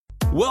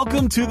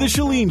Welcome to The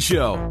Chalene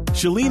Show.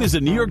 Chalene is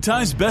a New York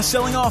Times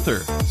bestselling author,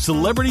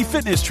 celebrity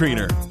fitness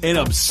trainer, and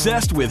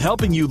obsessed with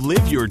helping you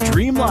live your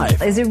dream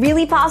life. Is it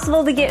really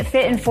possible to get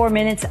fit in 4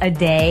 minutes a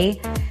day?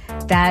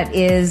 That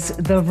is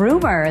the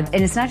rumor. And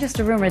it's not just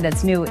a rumor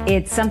that's new.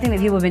 It's something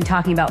that people have been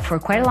talking about for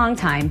quite a long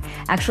time.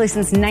 Actually,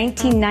 since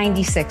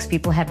 1996,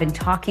 people have been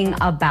talking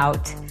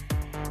about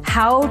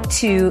how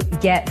to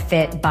get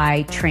fit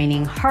by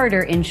training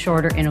harder in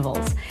shorter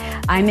intervals.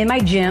 I'm in my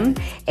gym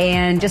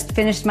and just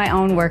finished my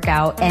own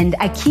workout, and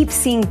I keep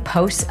seeing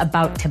posts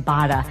about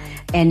Tabata,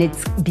 and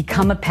it's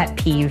become a pet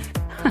peeve.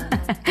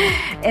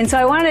 And so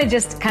I want to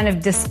just kind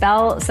of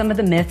dispel some of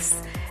the myths,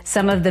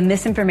 some of the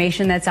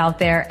misinformation that's out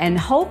there, and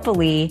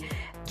hopefully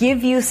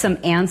give you some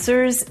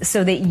answers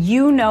so that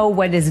you know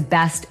what is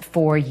best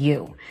for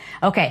you.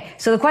 Okay,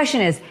 so the question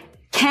is,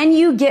 can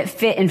you get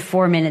fit in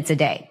 4 minutes a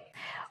day?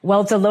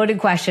 Well, it's a loaded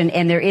question,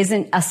 and there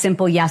isn't a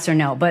simple yes or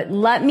no, but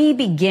let me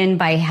begin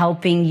by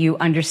helping you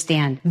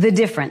understand the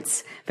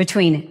difference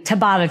between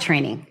Tabata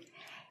training,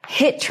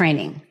 HIIT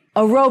training,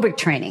 aerobic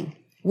training,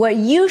 what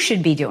you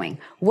should be doing,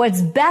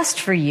 what's best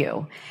for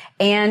you,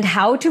 and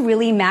how to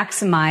really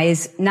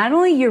maximize not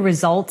only your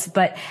results,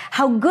 but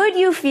how good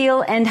you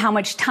feel and how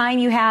much time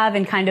you have,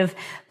 and kind of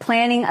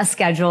planning a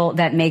schedule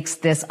that makes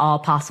this all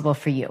possible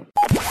for you.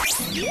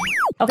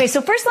 Okay,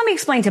 so first let me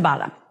explain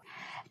Tabata.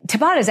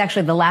 Tabata is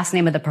actually the last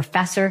name of the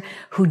professor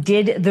who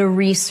did the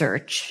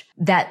research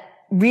that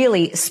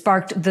really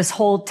sparked this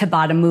whole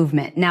Tabata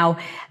movement. Now,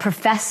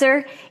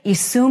 Professor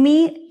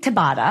Izumi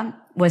Tabata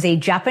was a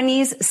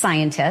Japanese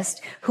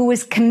scientist who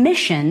was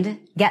commissioned,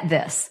 get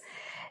this,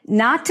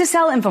 not to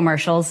sell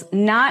infomercials,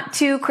 not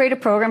to create a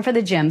program for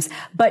the gyms,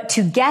 but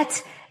to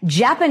get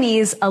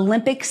Japanese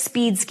Olympic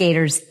speed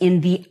skaters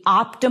in the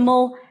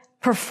optimal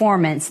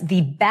performance,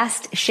 the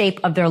best shape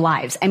of their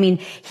lives. I mean,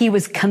 he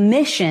was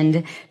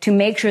commissioned to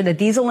make sure that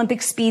these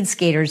Olympic speed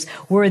skaters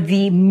were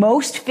the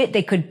most fit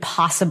they could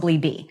possibly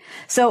be.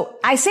 So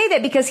I say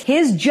that because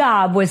his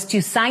job was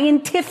to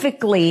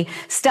scientifically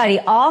study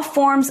all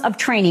forms of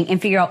training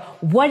and figure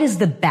out what is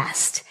the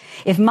best.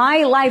 If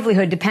my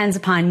livelihood depends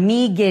upon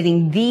me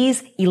getting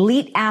these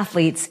elite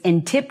athletes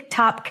in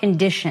tip-top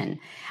condition,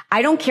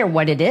 I don't care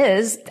what it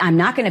is. I'm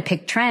not going to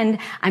pick trend.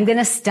 I'm going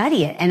to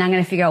study it, and I'm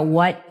going to figure out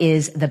what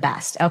is the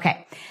best.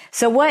 Okay.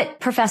 So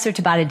what Professor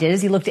Tabata did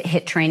is he looked at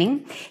HIIT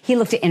training. He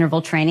looked at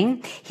interval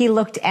training. He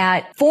looked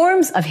at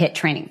forms of HIIT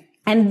training.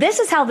 And this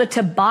is how the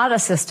Tabata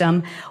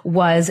system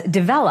was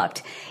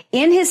developed.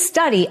 In his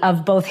study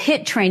of both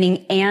HIIT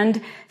training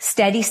and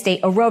steady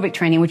state aerobic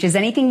training, which is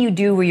anything you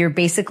do where you're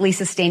basically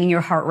sustaining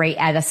your heart rate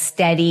at a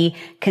steady,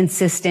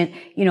 consistent,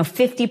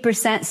 50%,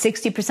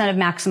 60% of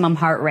maximum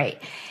heart rate.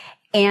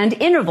 And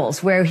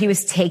intervals, where he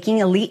was taking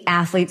elite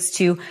athletes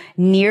to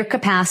near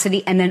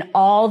capacity and then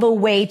all the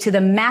way to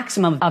the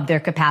maximum of their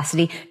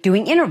capacity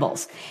doing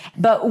intervals.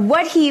 But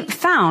what he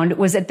found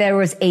was that there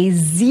was a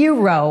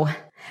 0%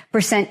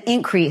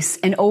 increase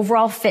in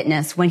overall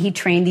fitness when he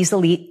trained these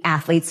elite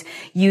athletes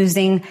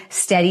using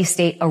steady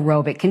state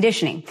aerobic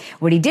conditioning.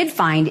 What he did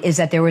find is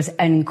that there was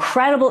an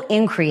incredible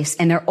increase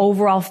in their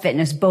overall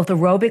fitness, both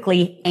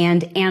aerobically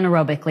and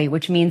anaerobically,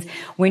 which means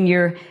when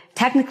you're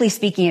technically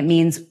speaking, it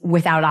means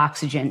without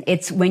oxygen.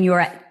 It's when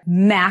you're at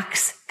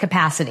max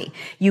capacity.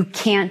 You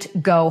can't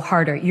go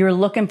harder. You're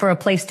looking for a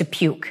place to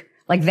puke.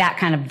 Like that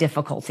kind of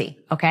difficulty,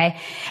 okay?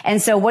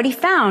 And so what he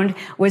found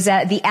was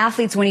that the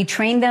athletes, when he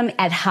trained them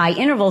at high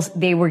intervals,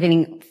 they were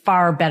getting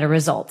far better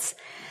results.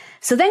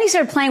 So then he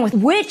started playing with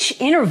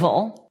which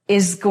interval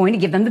is going to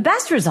give them the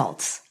best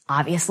results.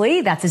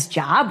 Obviously, that's his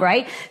job,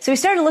 right? So he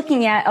started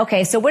looking at,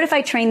 okay, so what if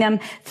I train them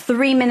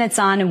 3 minutes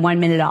on and 1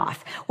 minute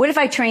off? What if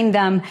I train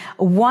them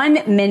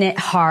 1 minute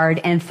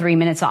hard and 3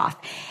 minutes off?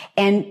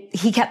 And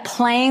he kept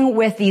playing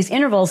with these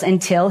intervals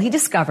until he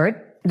discovered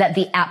that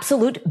the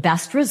absolute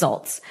best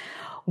results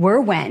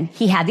were when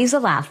he had these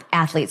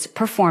athletes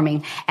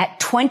performing at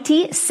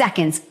 20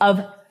 seconds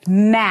of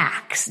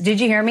max.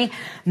 Did you hear me?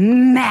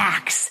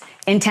 Max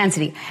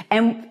intensity.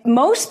 And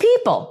most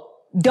people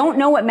don't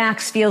know what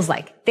max feels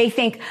like. They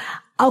think,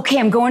 okay,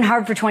 I'm going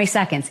hard for 20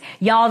 seconds.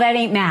 Y'all, that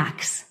ain't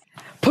max.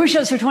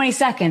 Push-ups for 20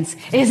 seconds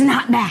is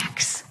not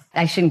max.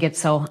 I shouldn't get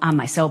so on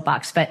my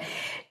soapbox, but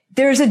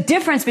there's a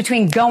difference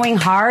between going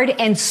hard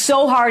and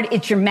so hard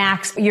it's your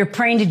max. You're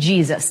praying to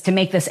Jesus to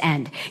make this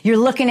end. You're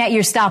looking at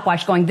your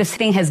stopwatch going, this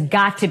thing has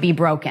got to be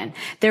broken.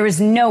 There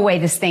is no way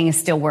this thing is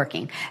still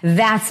working.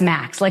 That's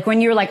max. Like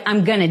when you're like,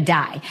 I'm gonna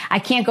die. I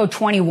can't go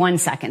 21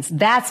 seconds.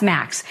 That's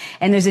max.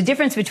 And there's a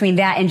difference between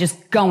that and just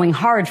going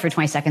hard for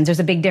 20 seconds. There's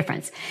a big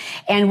difference.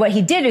 And what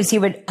he did is he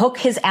would hook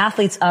his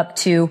athletes up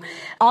to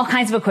all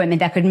kinds of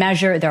equipment that could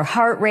measure their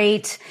heart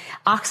rate,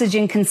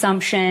 oxygen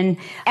consumption,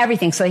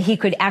 everything. So he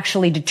could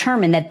actually determine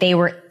that they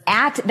were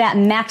at that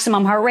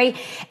maximum heart rate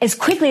as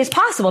quickly as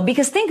possible.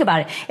 Because think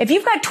about it. If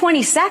you've got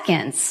 20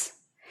 seconds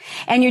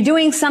and you're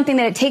doing something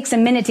that it takes a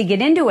minute to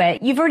get into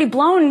it, you've already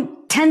blown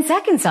 10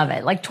 seconds of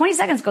it. Like 20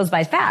 seconds goes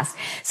by fast.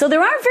 So there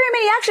aren't very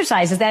many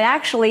exercises that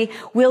actually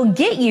will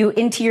get you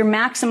into your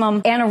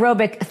maximum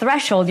anaerobic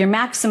threshold, your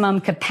maximum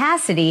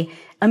capacity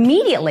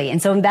immediately.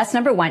 And so that's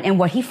number one. And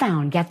what he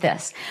found, get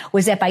this,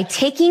 was that by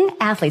taking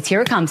athletes,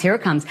 here it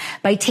comes,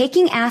 by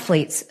taking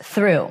athletes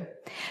through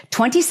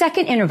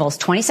 20-second intervals,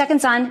 20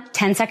 seconds on,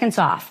 10 seconds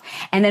off,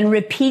 and then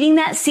repeating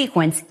that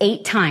sequence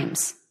 8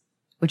 times,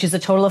 which is a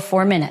total of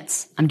 4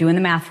 minutes. I'm doing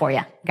the math for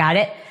you. Got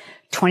it?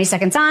 20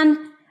 seconds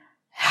on,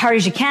 hard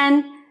as you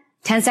can,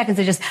 10 seconds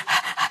of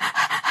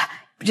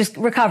just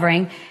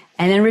recovering,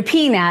 and then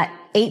repeating that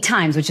 8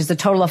 times, which is a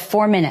total of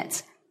 4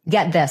 minutes.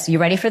 Get this. You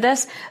ready for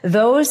this?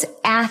 Those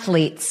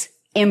athletes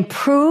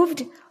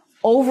improved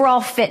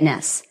overall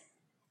fitness.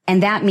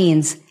 And that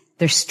means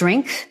their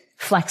strength,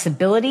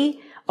 flexibility,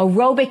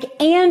 aerobic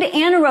and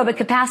anaerobic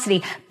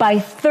capacity by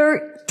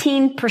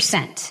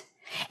 13%.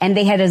 And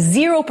they had a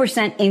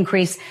 0%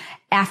 increase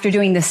after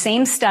doing the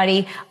same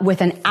study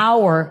with an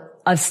hour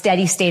of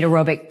steady state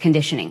aerobic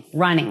conditioning,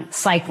 running,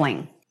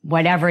 cycling,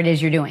 whatever it is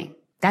you're doing.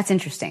 That's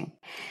interesting.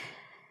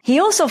 He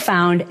also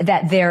found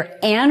that their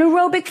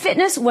anaerobic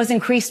fitness was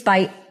increased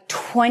by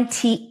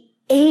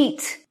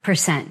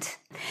 28%.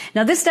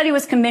 Now, this study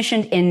was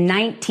commissioned in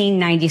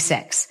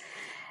 1996.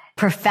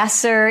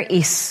 Professor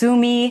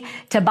Isumi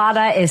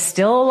Tabata is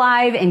still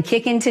alive and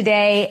kicking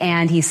today,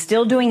 and he's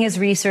still doing his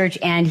research,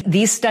 and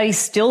these studies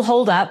still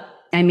hold up.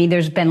 I mean,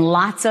 there's been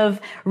lots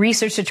of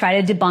research to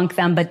try to debunk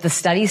them, but the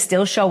studies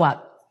still show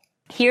up.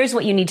 Here's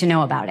what you need to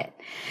know about it.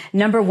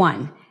 Number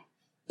one,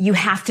 you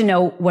have to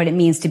know what it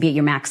means to be at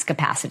your max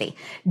capacity.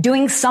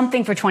 Doing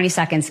something for 20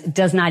 seconds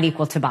does not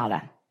equal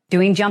Tabata.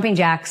 Doing jumping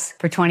jacks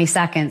for 20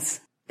 seconds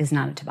is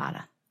not a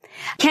Tabata.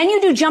 Can you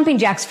do jumping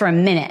jacks for a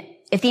minute?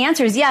 If the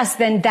answer is yes,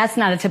 then that's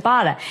not a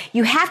Tabata.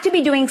 You have to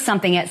be doing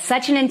something at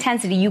such an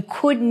intensity you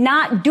could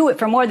not do it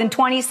for more than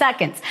 20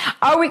 seconds.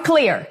 Are we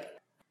clear?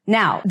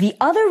 Now, the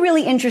other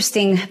really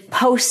interesting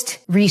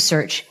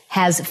post-research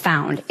has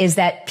found is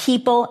that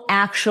people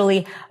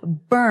actually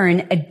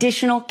burn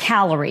additional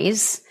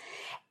calories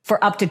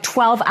for up to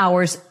 12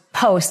 hours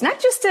post, not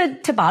just a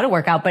Tabata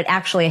workout, but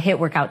actually a HIIT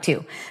workout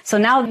too. So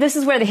now this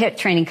is where the HIIT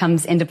training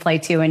comes into play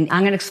too. And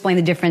I'm going to explain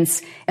the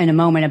difference in a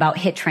moment about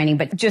HIIT training,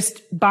 but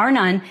just bar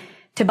none,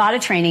 Tabata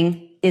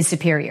training is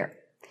superior.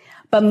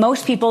 But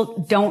most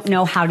people don't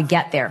know how to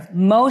get there.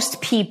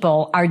 Most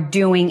people are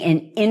doing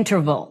an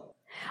interval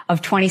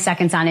of 20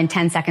 seconds on and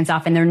 10 seconds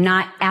off, and they're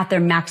not at their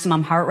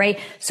maximum heart rate,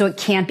 so it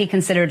can't be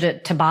considered a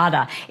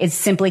Tabata. It's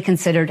simply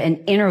considered an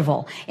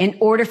interval. In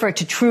order for it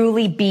to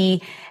truly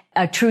be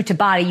a true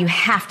Tabata, you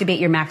have to be at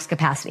your max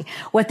capacity.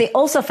 What they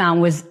also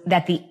found was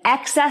that the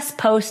excess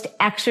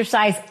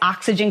post-exercise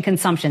oxygen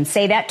consumption,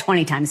 say that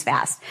 20 times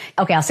fast.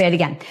 Okay, I'll say it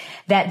again.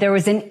 That there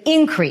was an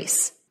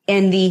increase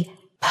in the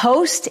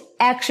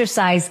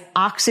post-exercise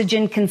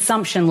oxygen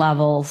consumption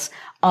levels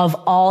of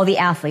all the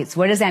athletes.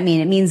 What does that mean?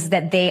 It means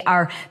that they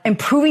are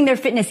improving their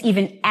fitness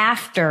even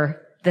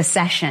after the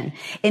session.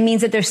 It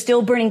means that they're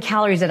still burning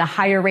calories at a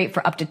higher rate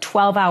for up to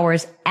 12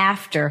 hours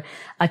after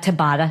a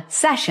Tabata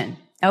session.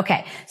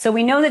 Okay, so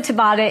we know that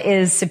Tabata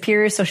is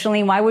superior. So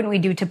Chalene, why wouldn't we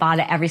do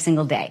Tabata every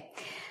single day?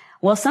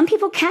 Well, some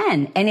people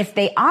can. And if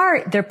they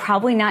are, they're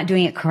probably not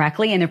doing it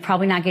correctly, and they're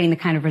probably not getting the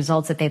kind of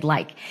results that they'd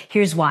like.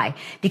 Here's why.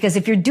 Because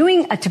if you're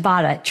doing a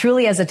Tabata,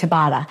 truly as a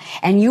Tabata,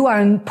 and you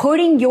are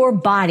putting your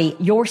body,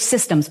 your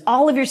systems,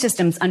 all of your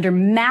systems under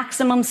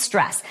maximum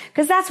stress,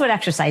 because that's what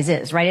exercise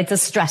is, right? It's a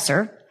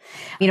stressor.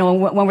 You know,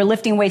 when we're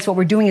lifting weights, what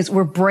we're doing is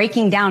we're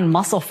breaking down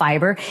muscle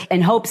fiber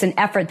in hopes and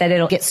effort that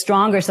it'll get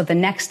stronger, so the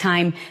next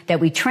time that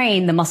we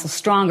train, the muscle's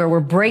stronger.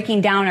 We're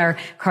breaking down our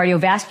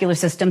cardiovascular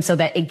system so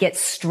that it gets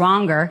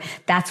stronger.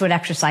 That's what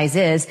exercise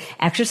is.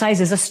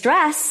 Exercise is a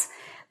stress,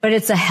 but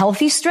it's a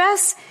healthy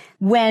stress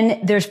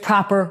when there's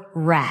proper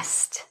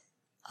rest.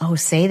 Oh,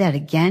 say that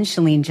again,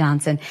 Chalene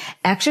Johnson.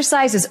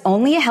 Exercise is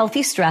only a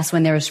healthy stress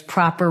when there is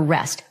proper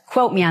rest.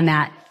 Quote me on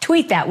that.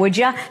 Tweet that, would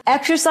ya?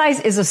 Exercise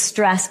is a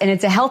stress, and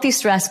it's a healthy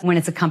stress when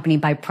it's accompanied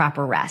by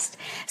proper rest.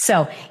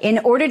 So in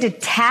order to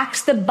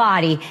tax the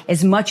body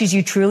as much as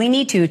you truly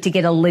need to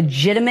get a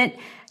legitimate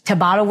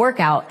Tabata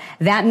workout,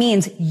 that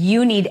means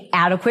you need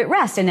adequate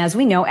rest. And as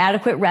we know,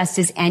 adequate rest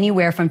is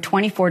anywhere from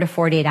 24 to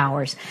 48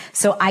 hours.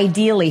 So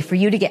ideally, for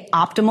you to get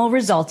optimal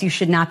results, you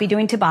should not be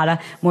doing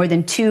Tabata more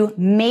than 2,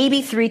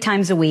 maybe 3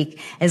 times a week,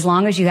 as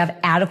long as you have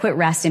adequate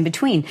rest in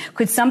between.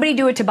 Could somebody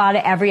do a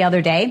Tabata every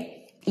other day?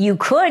 You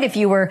could if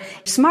you were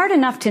smart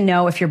enough to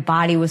know if your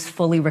body was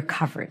fully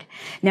recovered.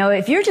 Now,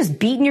 if you're just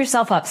beating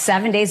yourself up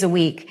 7 days a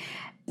week,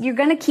 you're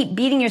going to keep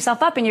beating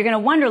yourself up, and you're going to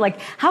wonder, like,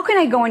 how can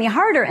I go any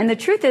harder? And the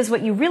truth is,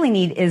 what you really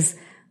need is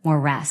more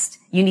rest.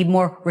 You need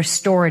more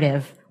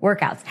restorative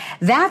workouts.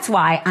 That's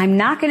why I'm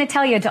not going to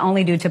tell you to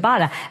only do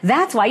Tabata.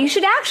 That's why you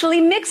should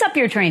actually mix up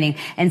your training.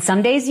 And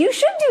some days you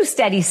should do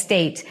steady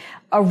state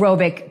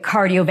aerobic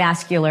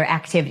cardiovascular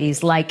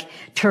activities like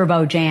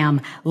turbo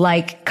jam,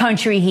 like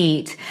country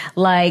heat,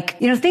 like,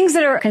 things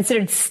that are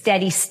considered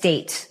steady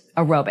state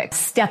aerobics,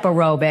 step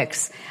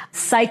aerobics,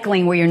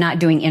 cycling where you're not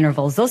doing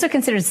intervals. Those are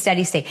considered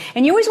steady state.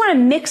 And you always want to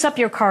mix up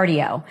your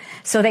cardio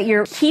so that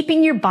you're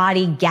keeping your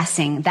body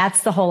guessing.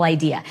 That's the whole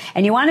idea.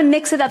 And you want to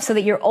mix it up so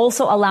that you're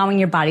also allowing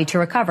your body to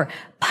recover.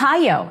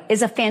 PiYo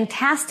is a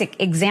fantastic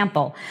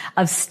example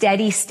of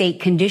steady state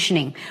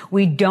conditioning.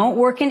 We don't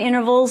work in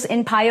intervals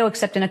in PiYo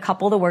except in a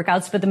couple of the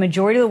workouts, but the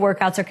majority of the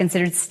workouts are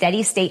considered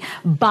steady state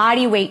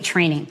body weight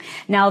training.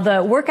 Now,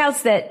 the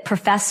workouts that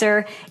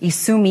Professor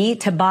Izumi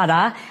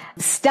Tabata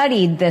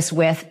studied this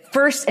with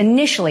first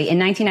initially in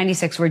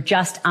 1996 were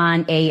just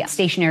on a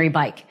stationary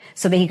bike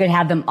so that he could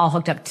have them all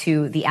hooked up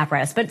to the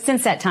apparatus. But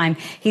since that time,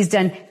 he's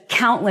done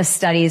countless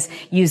studies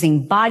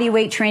using body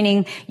weight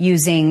training,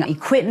 using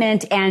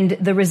equipment, and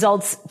the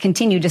results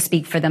continue to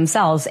speak for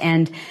themselves.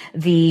 And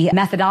the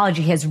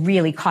methodology has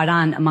really caught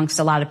on amongst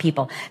a lot of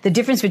people. The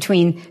difference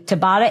between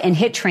Tabata and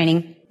HIIT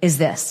training is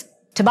this.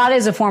 Tabata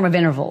is a form of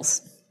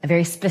intervals, a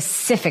very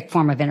specific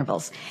form of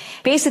intervals.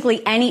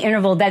 Basically, any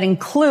interval that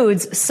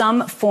includes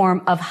some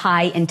form of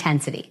high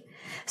intensity.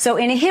 So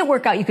in a HIIT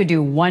workout, you could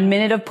do 1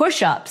 minute of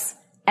push-ups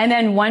and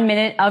then 1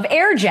 minute of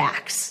air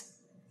jacks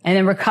and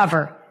then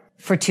recover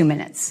for 2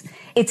 minutes.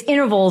 It's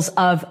intervals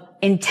of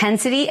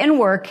intensity and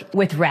work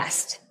with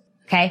rest.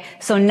 Okay.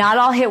 So not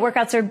all HIIT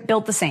workouts are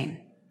built the same.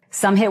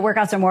 Some HIIT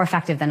workouts are more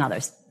effective than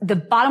others. The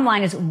bottom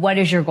line is, what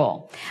is your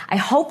goal? I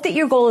hope that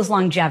your goal is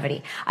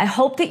longevity. I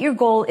hope that your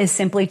goal is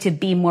simply to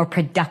be more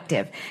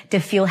productive, to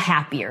feel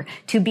happier,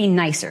 to be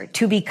nicer,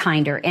 to be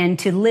kinder, and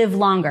to live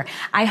longer.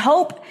 I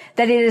hope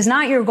that it is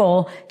not your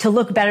goal to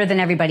look better than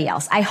everybody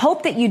else. I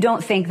hope that you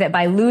don't think that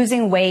by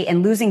losing weight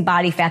and losing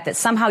body fat that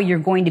somehow you're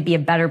going to be a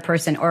better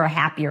person or a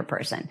happier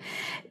person.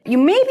 You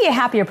may be a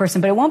happier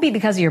person, but it won't be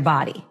because of your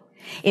body.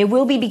 It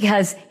will be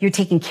because you're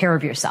taking care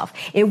of yourself.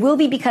 It will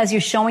be because you're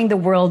showing the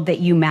world that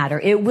you matter.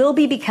 It will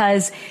be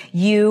because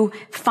you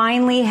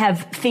finally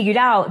have figured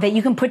out that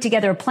you can put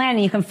together a plan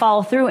and you can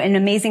follow through and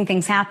amazing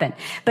things happen.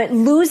 But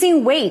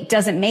losing weight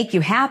doesn't make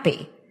you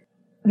happy.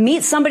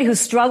 Meet somebody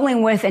who's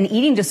struggling with an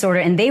eating disorder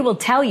and they will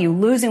tell you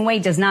losing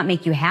weight does not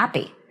make you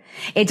happy.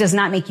 It does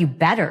not make you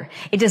better.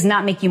 It does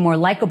not make you more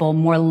likable,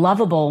 more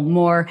lovable,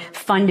 more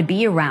fun to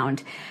be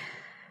around.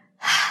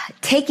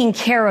 Taking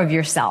care of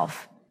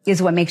yourself is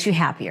what makes you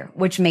happier,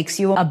 which makes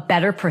you a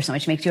better person,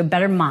 which makes you a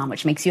better mom,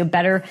 which makes you a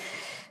better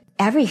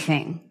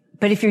everything.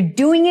 But if you're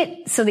doing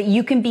it so that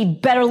you can be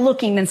better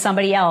looking than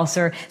somebody else,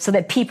 or so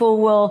that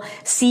people will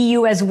see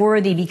you as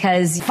worthy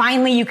because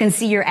finally you can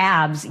see your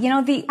abs. You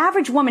know, the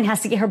average woman has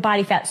to get her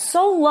body fat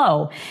so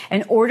low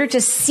in order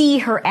to see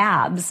her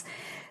abs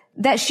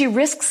that she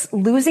risks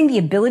losing the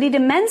ability to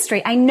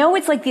menstruate. I know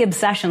it's like the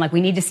obsession, like we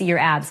need to see your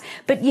abs,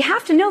 but you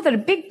have to know that a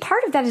big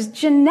part of that is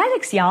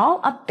genetics, y'all.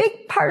 A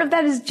big part of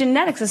that is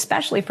genetics,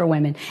 especially for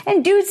women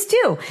and dudes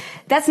too.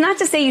 That's not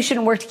to say you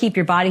shouldn't work to keep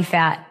your body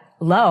fat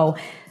low,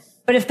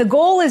 but if the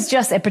goal is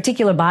just a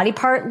particular body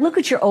part, look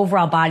at your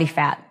overall body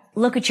fat.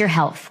 Look at your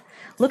health.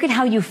 Look at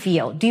how you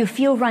feel. Do you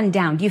feel run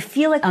down? Do you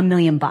feel like $1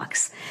 million?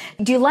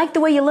 Do you like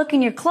the way you look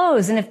in your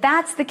clothes? And if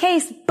that's the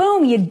case,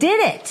 boom, you did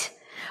it.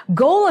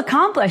 Goal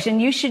accomplished,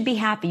 and you should be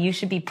happy. You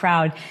should be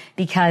proud,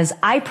 because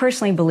I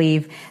personally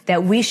believe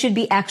that we should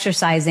be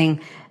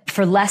exercising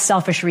for less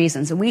selfish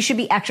reasons. We should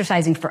be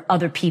exercising for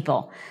other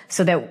people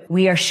so that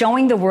we are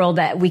showing the world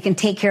that we can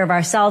take care of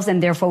ourselves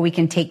and therefore we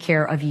can take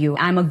care of you.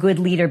 I'm a good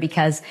leader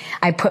because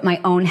I put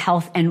my own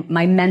health and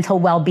my mental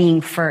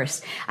well-being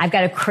first. I've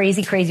got a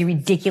crazy,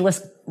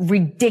 ridiculous,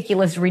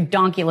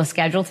 redonkulous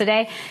schedule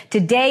today.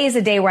 Today is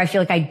a day where I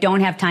feel like I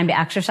don't have time to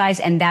exercise,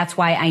 and that's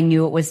why I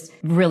knew it was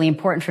really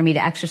important for me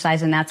to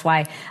exercise, and that's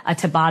why a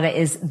Tabata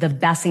is the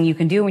best thing you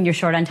can do when you're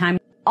short on time.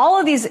 All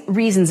of these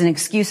reasons and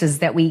excuses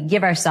that we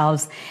give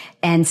ourselves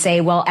and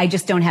say, well, I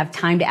just don't have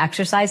time to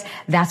exercise,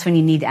 that's when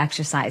you need to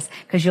exercise,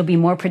 because you'll be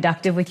more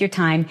productive with your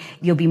time,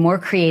 you'll be more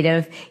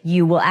creative,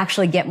 you will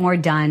actually get more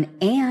done,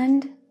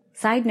 and,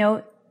 side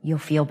note, you'll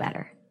feel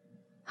better.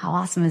 How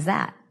awesome is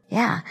that?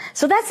 Yeah.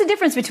 So that's the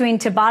difference between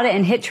Tabata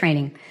and HIIT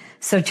training.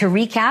 So to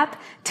recap,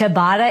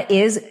 Tabata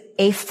is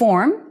a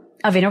form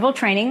of interval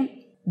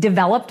training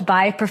developed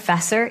by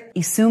Professor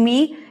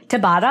Izumi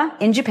Tabata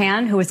in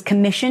Japan, who was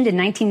commissioned in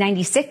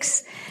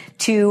 1996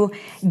 to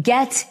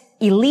get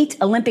elite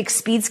Olympic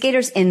speed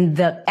skaters in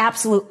the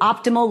absolute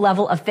optimal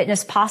level of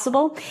fitness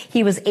possible.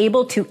 He was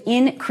able to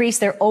increase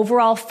their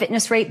overall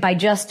fitness rate by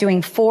just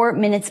doing 4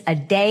 minutes a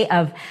day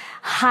of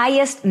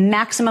highest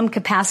maximum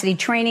capacity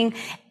training,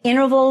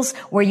 intervals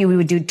where you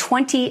would do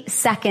 20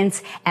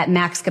 seconds at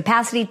max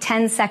capacity,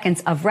 10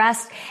 seconds of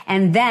rest,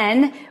 and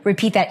then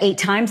repeat that 8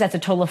 times. That's a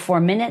total of 4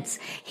 minutes.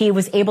 He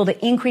was able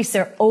to increase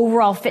their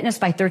overall fitness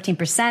by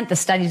 13%. The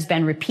study's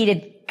been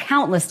repeated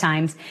countless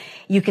times.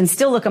 You can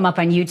still look him up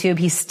on YouTube.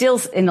 He's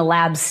still in the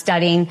lab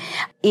studying.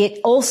 It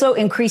also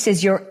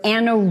increases your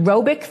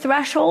anaerobic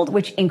threshold,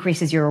 which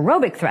increases your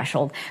aerobic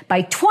threshold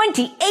by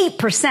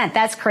 28%.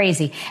 That's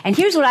crazy. And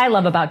here's what I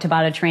love about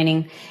Tabata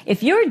training.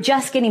 If you're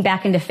just getting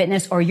back into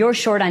fitness or you're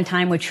short on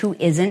time, which who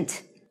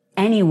isn't,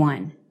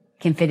 anyone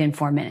can fit in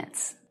 4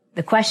 minutes.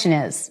 The question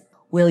is,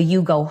 will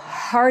you go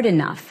hard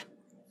enough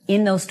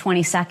in those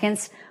 20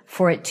 seconds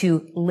for it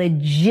to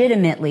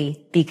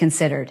legitimately be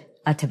considered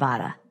a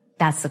Tabata?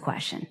 That's the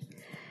question.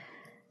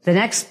 The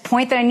next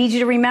point that I need you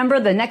to remember,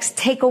 the next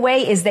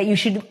takeaway is that you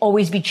should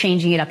always be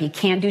changing it up. You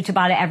can't do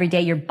Tabata every day.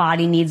 Your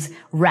body needs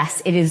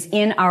rest. It is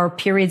in our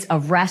periods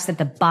of rest that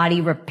the body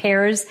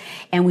repairs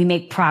and we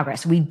make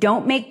progress. We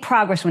don't make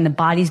progress when the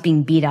body's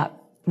being beat up.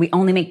 We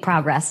only make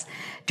progress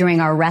during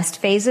our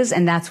rest phases,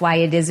 and that's why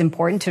it is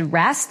important to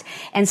rest.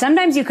 And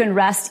sometimes you can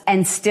rest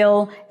and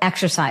still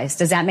exercise.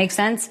 Does that make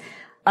sense?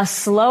 A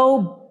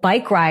slow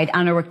bike ride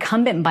on a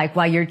recumbent bike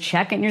while you're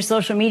checking your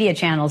social media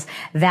channels,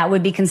 that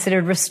would be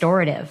considered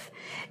restorative.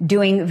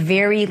 Doing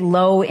very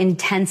low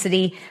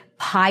intensity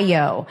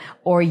PiYo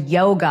or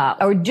yoga,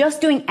 or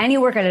just doing any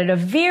workout at a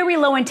very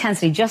low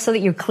intensity just so that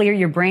you clear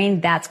your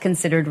brain, that's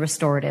considered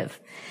restorative.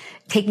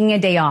 Taking a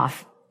day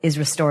off is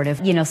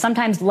restorative. You know,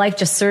 sometimes life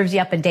just serves you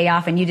up a day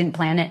off and you didn't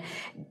plan it.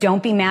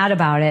 Don't be mad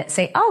about it.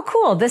 Say, oh,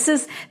 cool. This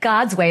is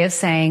God's way of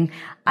saying,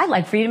 I'd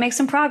like for you to make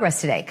some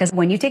progress today. Because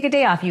when you take a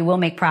day off, you will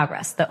make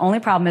progress. The only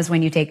problem is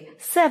when you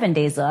take 7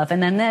 days off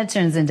and then that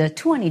turns into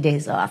 20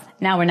 days off.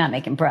 Now we're not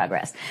making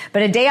progress.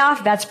 But a day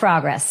off, that's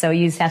progress. So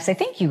you just have to say,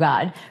 thank you,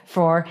 God,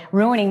 for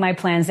ruining my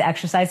plans to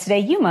exercise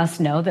today. You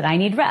must know that I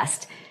need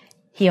rest.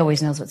 He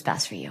always knows what's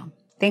best for you.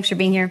 Thanks for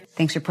being here.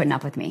 Thanks for putting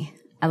up with me.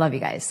 I love you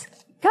guys.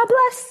 God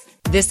bless.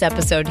 This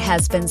episode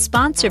has been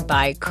sponsored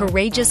by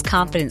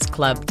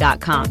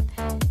CourageousConfidenceClub.com.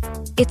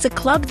 It's a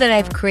club that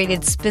I've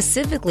created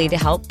specifically to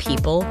help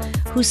people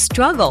who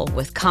struggle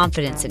with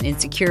confidence and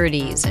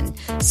insecurities and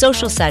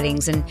social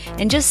settings and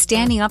just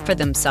standing up for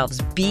themselves,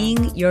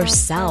 being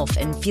yourself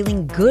and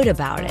feeling good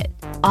about it.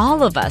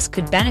 All of us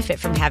could benefit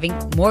from having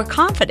more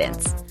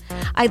confidence.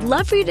 I'd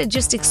love for you to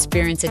just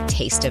experience a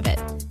taste of it.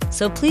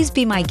 So please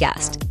be my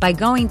guest by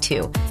going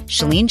to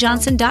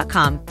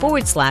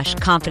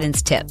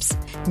ChaleneJohnson.com/confidence tips.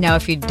 Now,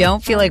 if you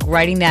don't feel like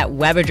writing that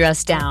web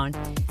address down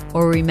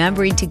or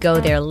remembering to go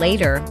there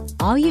later,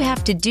 all you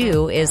have to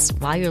do is,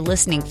 while you're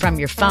listening from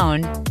your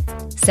phone,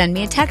 send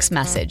me a text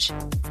message.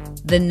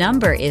 The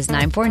number is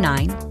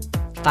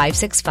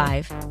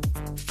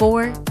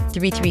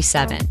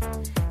 949-565-4337,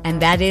 and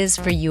that is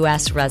for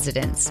U.S.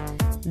 residents.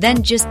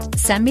 Then just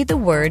send me the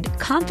word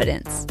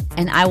confidence,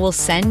 and I will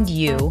send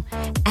you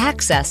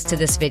access to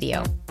this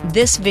video.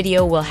 This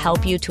video will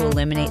help you to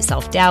eliminate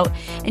self-doubt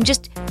and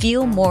just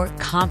feel more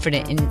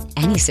confident in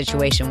any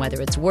situation,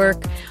 whether it's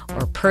work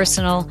or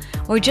personal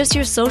or just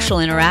your social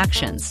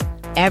interactions.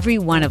 Every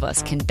one of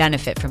us can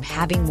benefit from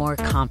having more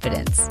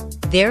confidence.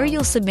 There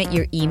you'll submit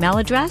your email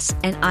address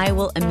and I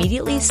will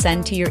immediately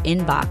send to your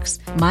inbox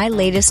my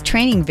latest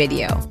training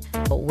video,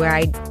 where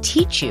I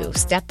teach you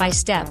step by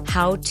step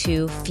how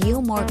to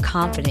feel more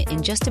confident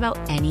in just about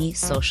any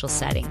social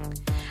setting.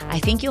 I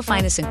think you'll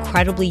find this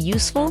incredibly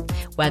useful,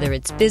 whether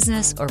it's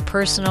business or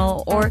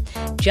personal or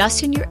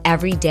just in your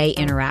everyday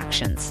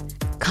interactions.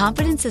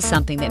 Confidence is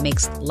something that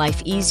makes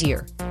life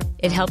easier.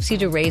 It helps you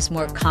to raise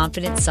more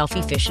confident,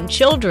 self-efficient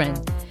children.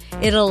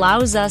 It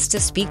allows us to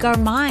speak our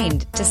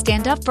mind, to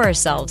stand up for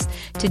ourselves,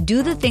 to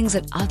do the things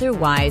that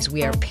otherwise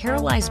we are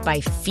paralyzed by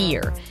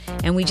fear,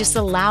 and we just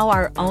allow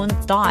our own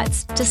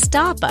thoughts to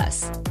stop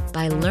us.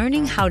 By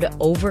learning how to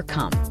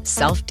overcome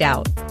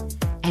self-doubt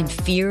and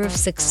fear of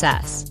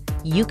success,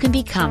 you can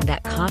become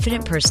that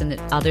confident person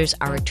that others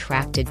are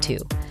attracted to.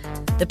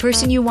 The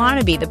person you want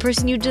to be, the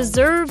person you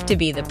deserve to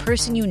be, the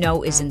person you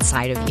know is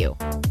inside of you.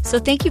 So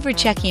thank you for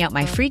checking out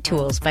my free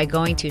tools by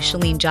going to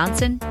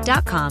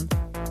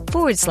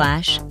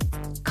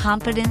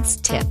ChaleneJohnson.com/confidence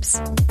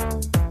tips.